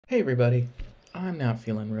Hey everybody, I'm not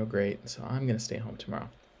feeling real great, so I'm going to stay home tomorrow.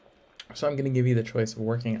 So I'm going to give you the choice of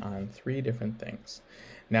working on three different things.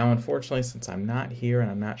 Now, unfortunately, since I'm not here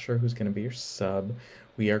and I'm not sure who's going to be your sub,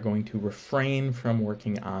 we are going to refrain from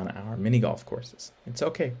working on our mini golf courses. It's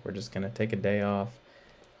okay, we're just going to take a day off,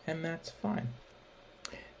 and that's fine.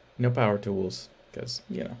 No power tools, because,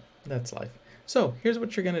 that's life. So here's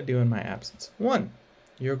what you're going to do in my absence. One,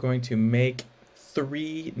 you're going to make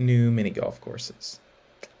 3 new mini golf courses.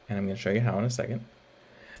 And I'm going to show you how in a second.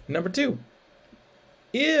 Number 2,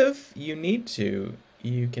 if you need to,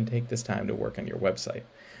 you can take this time to work on your website.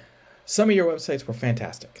 Some of your websites were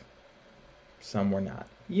fantastic. Some were not.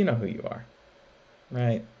 You know who you are,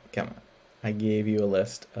 right? Come on. I gave you a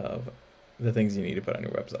list of the things you need to put on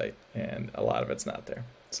your website, and a lot of it's not there.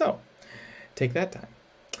 So take that time.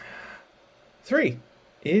 3,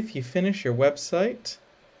 if you finish your website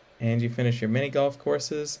and you finish your mini golf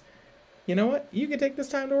courses, you know what? You can take this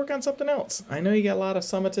time to work on something else. I know you got a lot of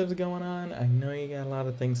summatives going on. I know you got a lot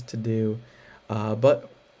of things to do. But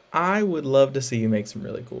I would love to see you make some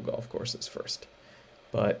really cool golf courses first.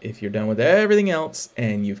 But if you're done with everything else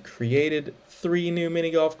and you've created 3 new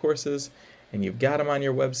mini golf courses and you've got them on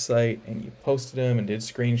your website and you posted them and did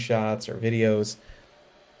screenshots or videos,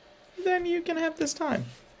 then you can have this time.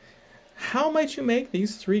 How might you make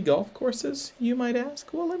these 3 golf courses, you might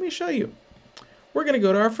ask? Well, let me show you. We're going to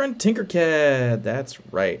go to our friend Tinkercad. That's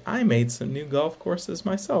right. I made some new golf courses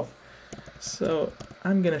myself. So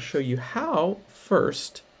I'm going to show you how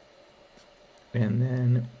first, and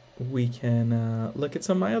then we can look at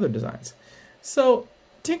some of my other designs. So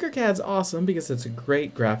Tinkercad's awesome because it's a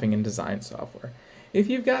great graphing and design software. If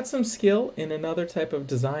you've got some skill in another type of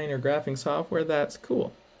design or graphing software, that's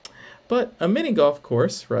cool. But a mini golf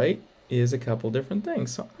course, right, is a couple different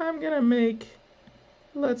things. So I'm going to make,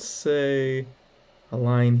 let's say, a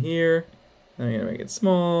line here. I'm going to make it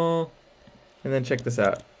small. And then check this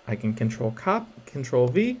out. I can control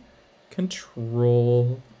V,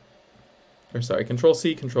 control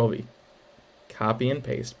C, control V. Copy and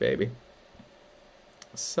paste, baby.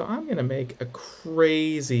 So I'm going to make a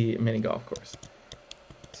crazy mini golf course.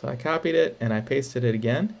 So I copied it and I pasted it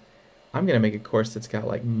again. I'm going to make a course that's got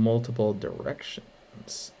like multiple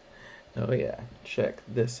directions. Oh yeah, check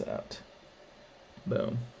this out.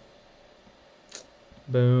 Boom.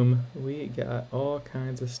 Boom, we got all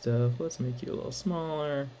kinds of stuff. Let's make you a little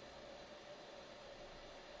smaller.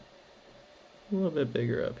 A little bit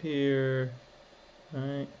bigger up here. All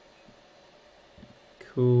right.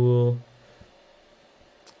 Cool.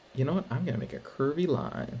 You know what? I'm going to make a curvy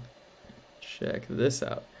line. Check this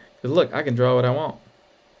out. Because look, I can draw what I want.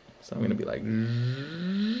 So I'm going to be like...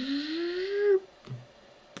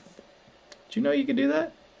 Did you know you could do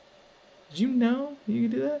that? Did you know you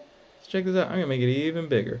could do that? Check this out. I'm going to make it even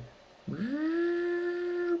bigger.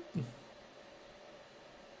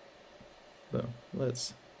 So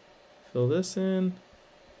let's fill this in.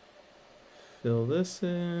 Fill this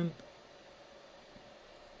in.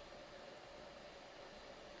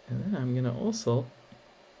 And then I'm going to also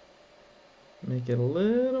make it a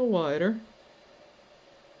little wider.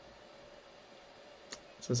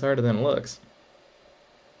 This is harder than it looks.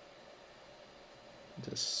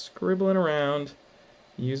 Just scribbling around.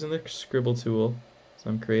 Using the scribble tool, so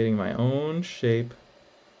I'm creating my own shape.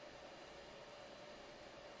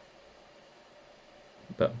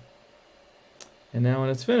 Boom. And now when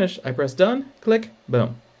it's finished, I press done, click,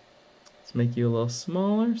 boom. Let's make you a little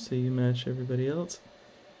smaller so you match everybody else.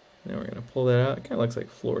 Then we're going to pull that out. It kind of looks like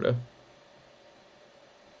Florida.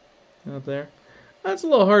 Out there. That's a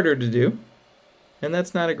little harder to do, and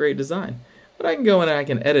that's not a great design. But I can go in and I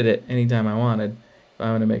can edit it anytime I wanted if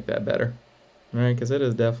I want to make that better. Right, because it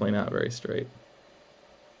is definitely not very straight.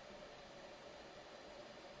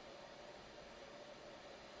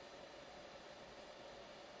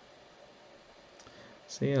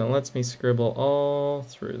 See, and it lets me scribble all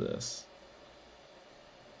through this.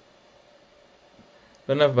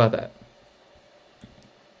 But enough about that.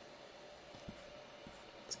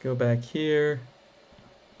 Let's go back here.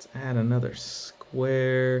 Let's add another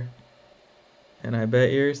square. And I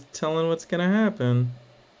bet you're telling what's going to happen.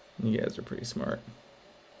 You guys are pretty smart.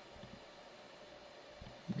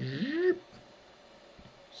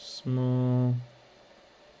 Small.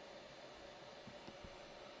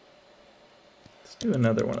 Let's do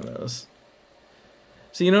another one of those.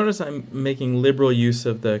 So you notice I'm making liberal use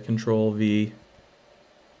of the control V.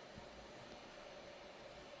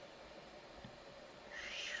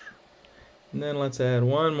 And then let's add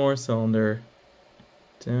one more cylinder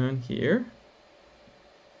down here.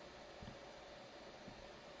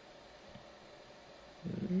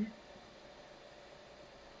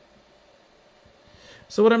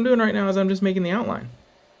 So what I'm doing right now is I'm just making the outline.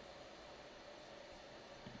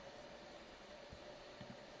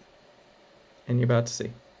 And you're about to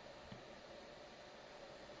see.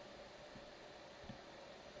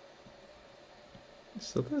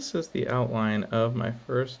 So this is the outline of my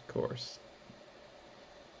first course.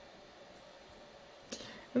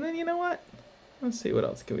 And then you know what? Let's see what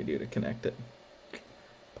else can we do to connect it.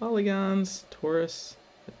 Polygons, torus,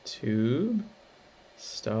 a tube,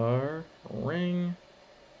 star, ring.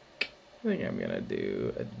 I think I'm gonna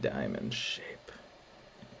do a diamond shape.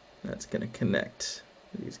 That's gonna connect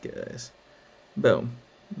these guys. Boom.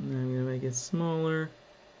 And I'm gonna make it smaller.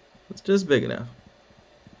 It's just big enough.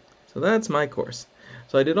 So that's my course.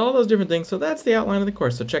 So I did all those different things. So that's the outline of the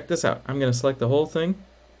course. So check this out. I'm gonna select the whole thing.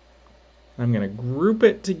 I'm gonna group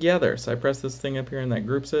it together. So I press this thing up here and that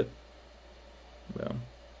groups it. Boom.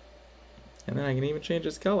 And then I can even change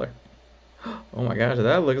its color. Oh my gosh,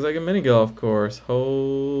 that looks like a mini golf course.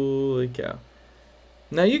 Holy cow.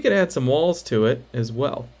 Now you could add some walls to it as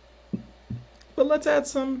well. But let's add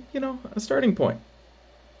some, a starting point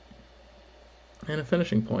and a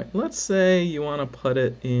finishing point. Let's say you want to put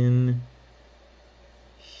it in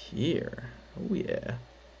here. Oh yeah.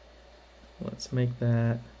 Let's make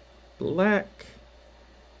that black.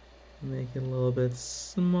 Make it a little bit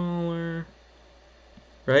smaller.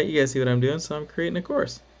 Right? You guys see what I'm doing? So I'm creating a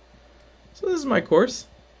course. So this is my course.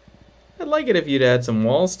 I'd like it if you'd add some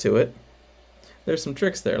walls to it. There's some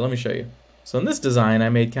tricks there. Let me show you. So in this design, I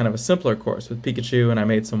made kind of a simpler course with Pikachu, and I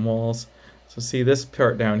made some walls. So see this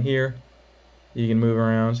part down here, you can move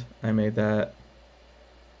around. I made that.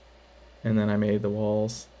 And then I made the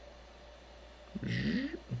walls.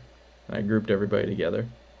 And I grouped everybody together.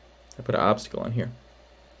 I put an obstacle in here.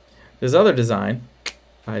 This other design,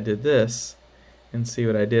 I did this. And see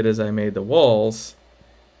what I did is I made the walls,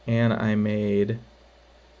 and I made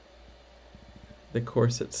the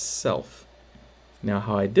course itself. Now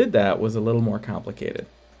how I did that was a little more complicated.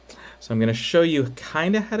 So I'm going to show you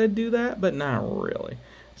kind of how to do that, but not really.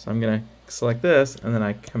 So I'm going to select this, and then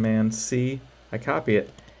I Command C, I copy it,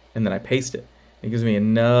 and then I paste it. It gives me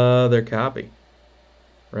another copy,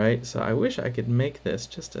 right? So I wish I could make this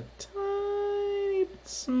just a tiny bit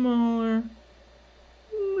smaller.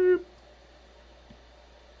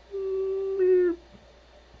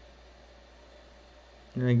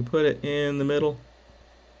 And I can put it in the middle.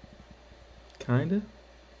 Kinda.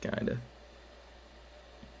 And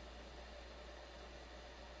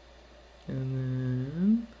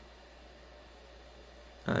then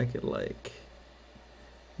I could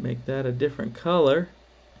make that a different color.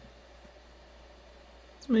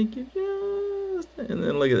 Let's make it just, and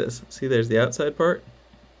then look at this. See, there's the outside part.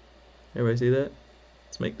 Everybody see that?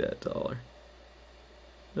 Let's make that taller.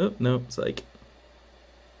 Oh, no, psych.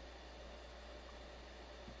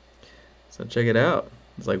 So check it out.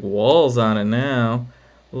 It's like walls on it now.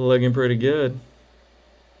 Looking pretty good.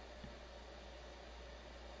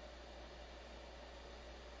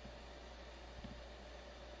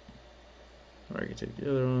 Or I can take the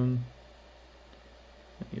other one.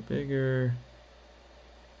 Make it bigger.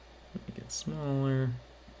 Make it smaller.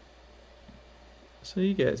 So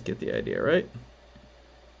you guys get the idea, right?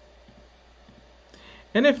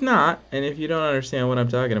 And if not, and if you don't understand what I'm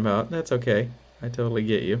talking about, that's okay. I totally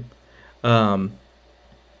get you. I'm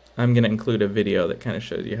going to include a video that kind of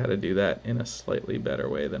shows you how to do that in a slightly better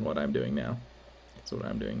way than what I'm doing now. So what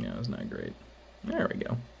I'm doing now is not great. There we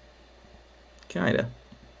go. Kinda.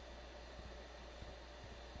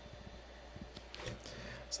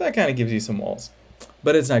 So that kind of gives you some walls.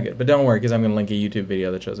 But it's not good. But don't worry, because I'm going to link a YouTube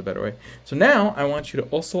video that shows a better way. So now I want you to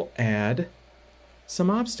also add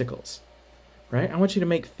some obstacles. Right? I want you to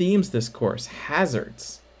make themes this course.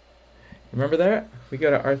 Hazards. Remember that? We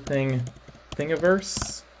go to our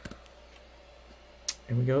Thingiverse,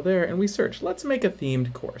 and we go there and we search. Let's make a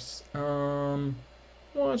themed course.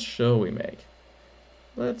 What shall we make?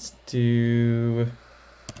 Let's do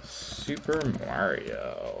Super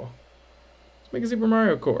Mario. Let's make a Super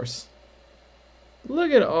Mario course.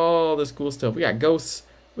 Look at all this cool stuff. We got ghosts,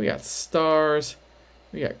 we got stars,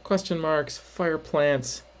 we got question marks, fire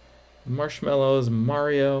plants, marshmallows,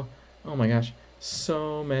 Mario. Oh my gosh,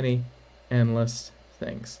 so many endless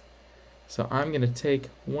things. So I'm going to take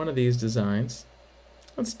one of these designs.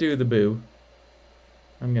 Let's do the Boo.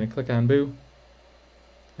 I'm going to click on Boo.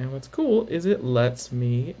 And what's cool is it lets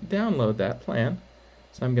me download that plan.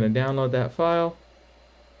 So I'm going to download that file.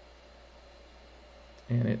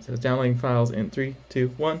 And it says downloading files in 3,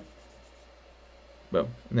 2, 1. Boom.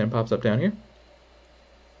 And then it pops up down here.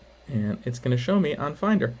 And it's going to show me on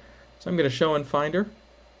Finder. So I'm going to show in Finder.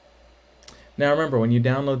 Now remember, when you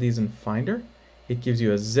download these in Finder, it gives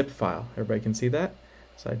you a zip file. Everybody can see that?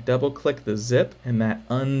 So I double click the zip and that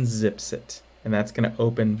unzips it. And that's going to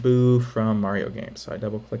open Boo from Mario Games. So I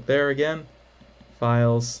double click there again.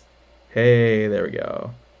 Files. Hey, there we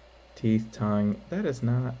go. Teeth, tongue. That is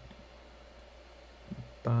not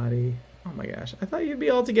body. Oh my gosh. I thought you'd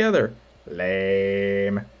be all together.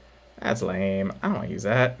 Lame. That's lame. I don't want to use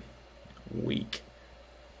that. Weak.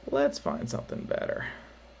 Let's find something better.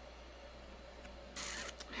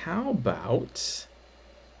 How about...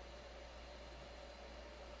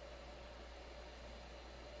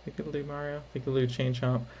 Piccadilly Mario, Piccadilly Chain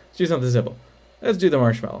Chomp. Let's do something simple. Let's do the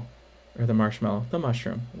marshmallow. Or the marshmallow, the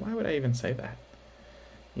mushroom. Why would I even say that?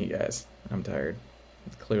 You guys, I'm tired.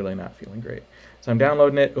 I'm clearly not feeling great. So I'm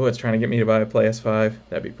downloading it. Oh, it's trying to get me to buy a PS5.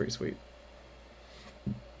 That'd be pretty sweet.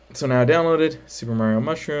 So now I downloaded Super Mario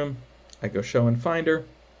Mushroom. I go show in Finder.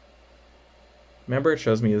 Remember, it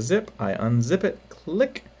shows me a zip. I unzip it,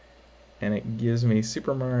 click, and it gives me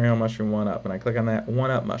Super Mario Mushroom 1-Up. And I click on that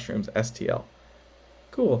 1-Up Mushrooms, STL.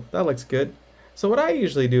 Cool, that looks good. So what I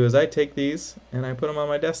usually do is I take these and I put them on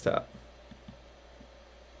my desktop.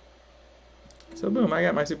 So boom, I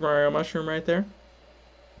got my Super Mario Mushroom right there.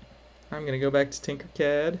 I'm going to go back to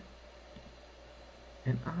Tinkercad.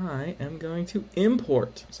 And I am going to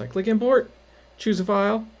import. So I click import, choose a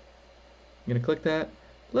file. I'm going to click that.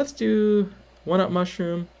 Let's do 1-Up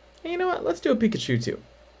Mushroom. And you know what? Let's do a Pikachu too.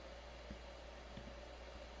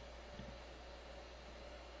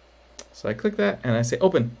 So I click that and I say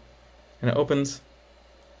open. And it opens.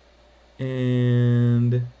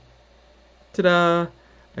 And ta-da!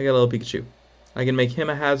 I got a little Pikachu. I can make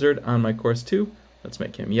him a hazard on my course 2. Let's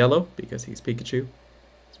make him yellow because he's Pikachu.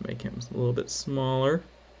 Let's make him a little bit smaller,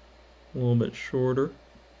 a little bit shorter.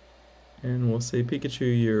 And we'll say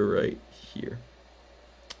Pikachu, you're right here.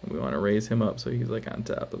 We want to raise him up so he's like on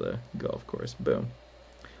top of the golf course. Boom.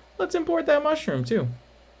 Let's import that mushroom too.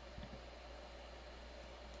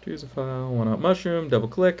 Choose a file, 1-Up Mushroom, double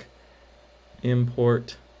click,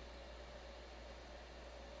 import.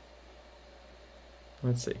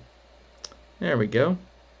 Let's see. There we go.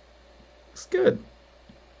 Looks good.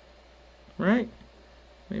 Right?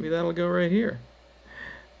 Maybe that'll go right here.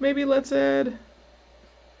 Maybe let's add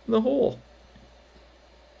the hole.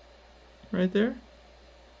 Right there?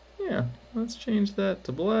 Yeah, let's change that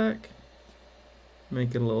to black.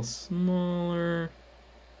 Make it a little smaller.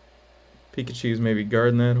 Pikachu's maybe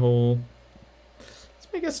guarding that hole. Let's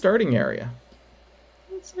make a starting area.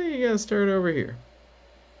 Let's say you gotta start over here.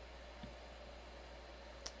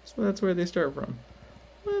 So that's where they start from.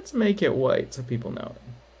 Let's make it white so people know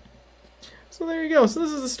it. So there you go. So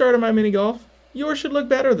this is the start of my mini golf. Yours should look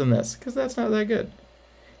better than this, because that's not that good.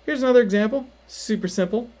 Here's another example. Super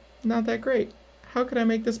simple. Not that great. How could I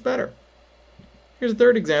make this better? Here's a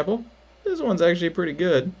third example. This one's actually pretty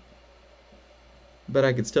good, but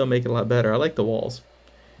I could still make it a lot better. I like the walls.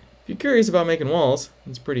 If you're curious about making walls,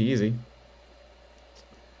 it's pretty easy.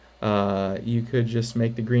 You could just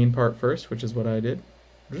make the green part first, which is what I did.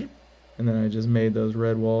 And then I just made those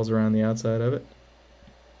red walls around the outside of it.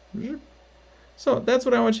 So that's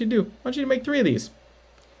what I want you to do. I want you to make 3 of these.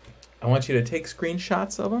 I want you to take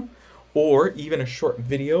screenshots of them, or even a short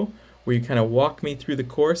video where you kind of walk me through the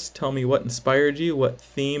course, tell me what inspired you, what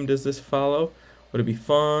theme does this follow, would it be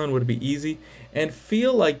fun, would it be easy, and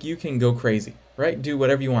feel like you can go crazy, right? Do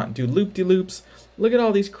whatever you want. Do loop-de-loops. Look at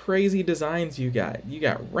all these crazy designs you got. You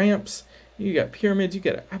got ramps, you got pyramids, you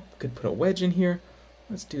got I could put a wedge in here.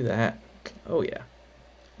 Let's do that. Oh yeah.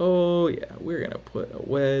 Oh yeah, we're gonna put a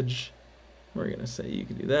wedge. We're gonna say you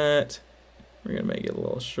can do that. We're gonna make it a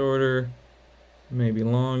little shorter, maybe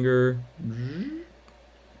longer.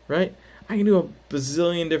 Right? I can do a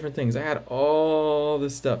bazillion different things. I had all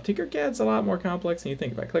this stuff. Tinkercad's a lot more complex than you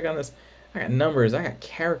think. If I click on this, I got numbers, I got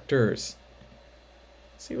characters.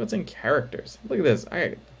 Let's see what's in characters. Look at this. I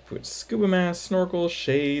got put scuba mask, snorkel,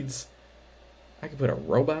 shades. I could put a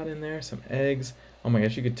robot in there, some eggs. Oh my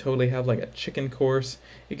gosh, you could totally have like a chicken course.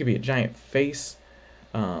 It could be a giant face.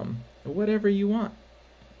 Whatever you want.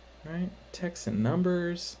 Right? Text and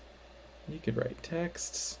numbers. You could write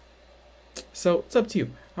texts. So it's up to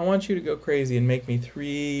you. I want you to go crazy and make me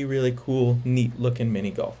 3 really cool, neat looking mini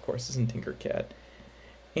golf courses in Tinkercad.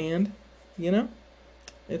 And, you know,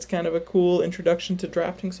 it's kind of a cool introduction to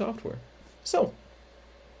drafting software. So,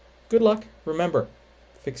 good luck. Remember,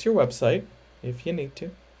 fix your website if you need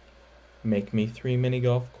to. Make me 3 mini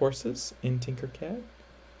golf courses in Tinkercad.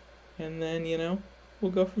 And then, you know,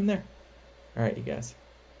 we'll go from there. All right, you guys.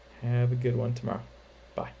 Have a good one tomorrow.